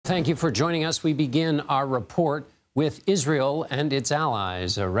Thank you for joining us. We begin our report with Israel and its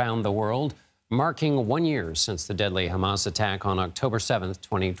allies around the world, marking 1 year since the deadly Hamas attack on October 7th,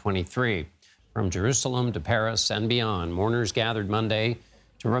 2023. From Jerusalem to Paris and beyond, mourners gathered Monday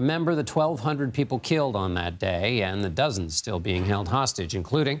to remember the 1,200 people killed on that day and the dozens still being held hostage,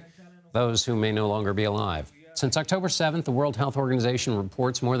 including those who may no longer be alive. Since October 7th, the World Health Organization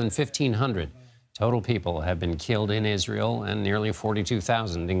reports more than 1,500 total people have been killed in Israel and nearly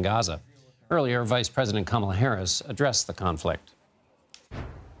 42,000 in Gaza. Earlier, Vice President Kamala Harris addressed the conflict.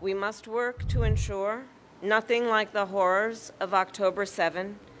 We must work to ensure nothing like the horrors of October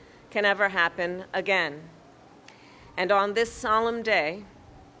 7 can ever happen again. And on this solemn day,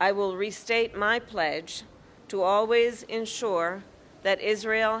 I will restate my pledge to always ensure that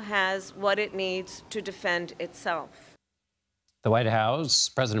Israel has what it needs to defend itself. The White House,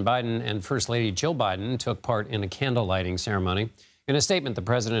 President Biden and First Lady Jill Biden took part in a candle lighting ceremony. In a statement, the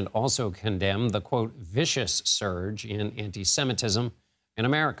president also condemned the, quote, vicious surge in anti-Semitism in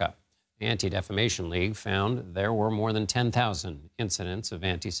America. The Anti-Defamation League found there were more than 10,000 incidents of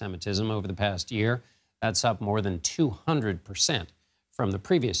anti-Semitism over the past year. That's up more than 200% from the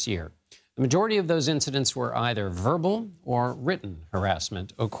previous year. The majority of those incidents were either verbal or written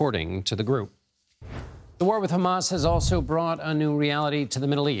harassment, according to the group. The war with Hamas has also brought a new reality to the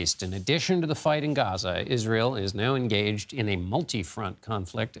Middle East. In addition to the fight in Gaza, Israel is now engaged in a multi-front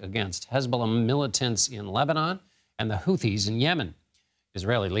conflict against Hezbollah militants in Lebanon and the Houthis in Yemen.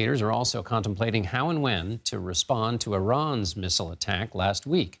 Israeli leaders are also contemplating how and when to respond to Iran's missile attack last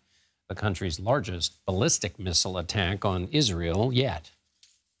week, the country's largest ballistic missile attack on Israel yet.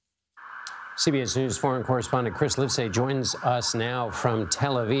 CBS News foreign correspondent Chris Livesay joins us now from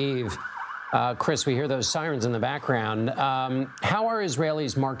Tel Aviv. Chris, we hear those sirens in the background. How are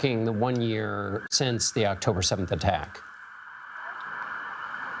Israelis marking the 1 year since the October 7th attack?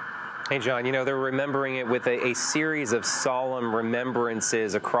 Hey, John, you know, they're remembering it with a series of solemn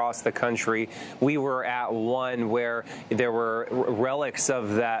remembrances across the country. We were at one where there were relics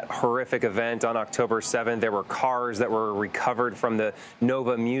of that horrific event on October 7th. There were cars that were recovered from the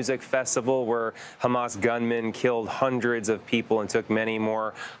Nova Music Festival where Hamas gunmen killed hundreds of people and took many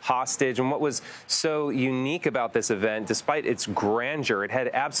more hostage. And what was so unique about this event, despite its grandeur, it had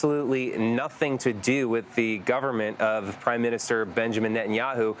absolutely nothing to do with the government of Prime Minister Benjamin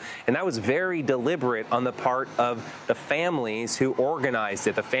Netanyahu. And that was very deliberate on the part of the families who organized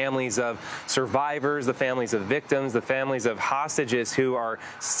it, the families of survivors, the families of victims, the families of hostages who are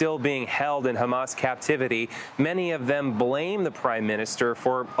still being held in Hamas captivity. Many of them blame the Prime Minister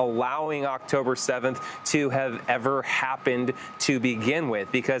for allowing October 7th to have ever happened to begin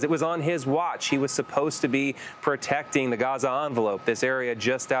with, because it was on his watch. He was supposed to be protecting the Gaza envelope, this area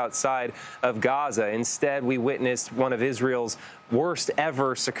just outside of Gaza. Instead, we witnessed one of Israel's worst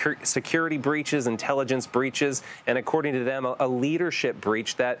ever security breaches, intelligence breaches, and according to them, a leadership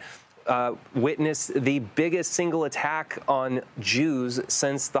breach that witnessed the biggest single attack on Jews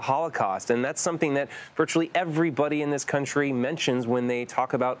since the Holocaust. And that's something that virtually everybody in this country mentions when they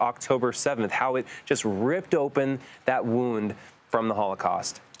talk about October 7th, how it just ripped open that wound from the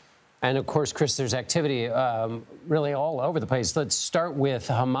Holocaust. And of course, Chris, there's activity really all over the place. Let's start with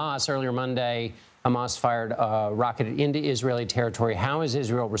Hamas. Earlier Monday, Hamas fired a rocket into Israeli territory. How is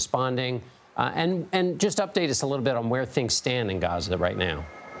Israel responding? And just update us a little bit on where things stand in Gaza right now.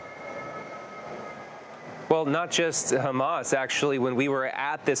 Well, not just Hamas. Actually, when we were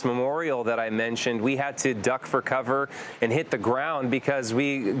at this memorial that I mentioned, we had to duck for cover and hit the ground because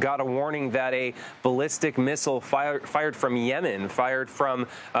we got a warning that a ballistic missile fired from Yemen, fired from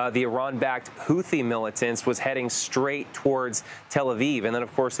the Iran-backed Houthi militants, was heading straight towards Tel Aviv. And then,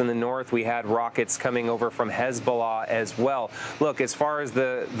 of course, in the north, we had rockets coming over from Hezbollah as well. Look, as far as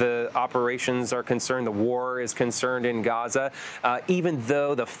the operations are concerned, the war is concerned in Gaza, even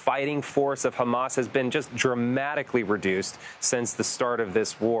though the fighting force of Hamas has been just dramatically reduced since the start of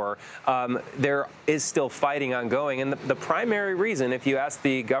this war, there is still fighting ongoing. And the primary reason, if you ask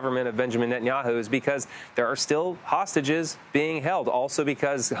the government of Benjamin Netanyahu, is because there are still hostages being held. Also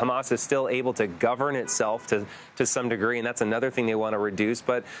because Hamas is still able to govern itself to some degree, and that's another thing they want to reduce.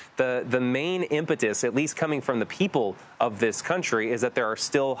 But the main impetus, at least coming from the people of this country, is that there are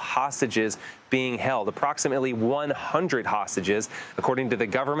still hostages being held. Approximately 100 hostages. According to the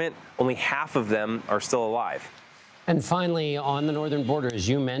government, only half of them are still alive. And finally, on the northern border, as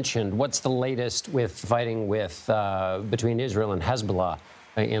you mentioned, what's the latest with fighting between Israel and Hezbollah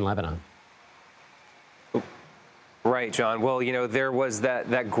in Lebanon? Right, John. Well, there was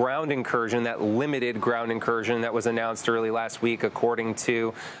that ground incursion, that limited ground incursion that was announced early last week, according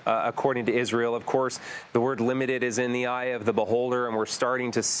to Israel. Of course, the word limited is in the eye of the beholder, and we're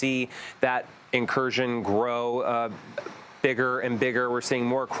starting to see that incursion grow bigger and bigger. We're seeing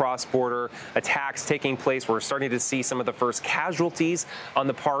more cross-border attacks taking place. We're starting to see some of the first casualties on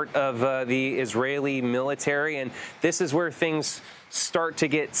the part of the Israeli military, and this is where things start to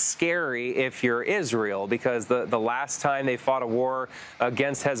get scary if you're Israel, because the last time they fought a war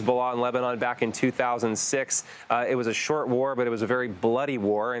against Hezbollah in Lebanon back in 2006, it was a short war, but it was a very bloody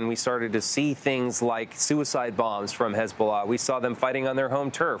war, and we started to see things like suicide bombs from Hezbollah. We saw them fighting on their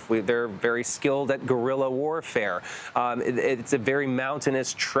home turf. They're very skilled at guerrilla warfare. It's a very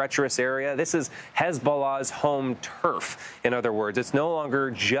mountainous, treacherous area. This is Hezbollah's home turf, in other words. It's no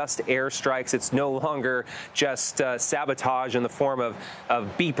longer just airstrikes. It's no longer just sabotage in the form of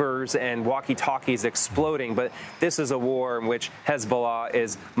beepers and walkie-talkies exploding, but this is a war in which Hezbollah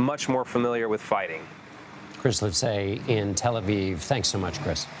is much more familiar with fighting. Chris Livesay in Tel Aviv. Thanks so much,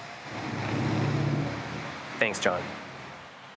 Chris. Thanks, John.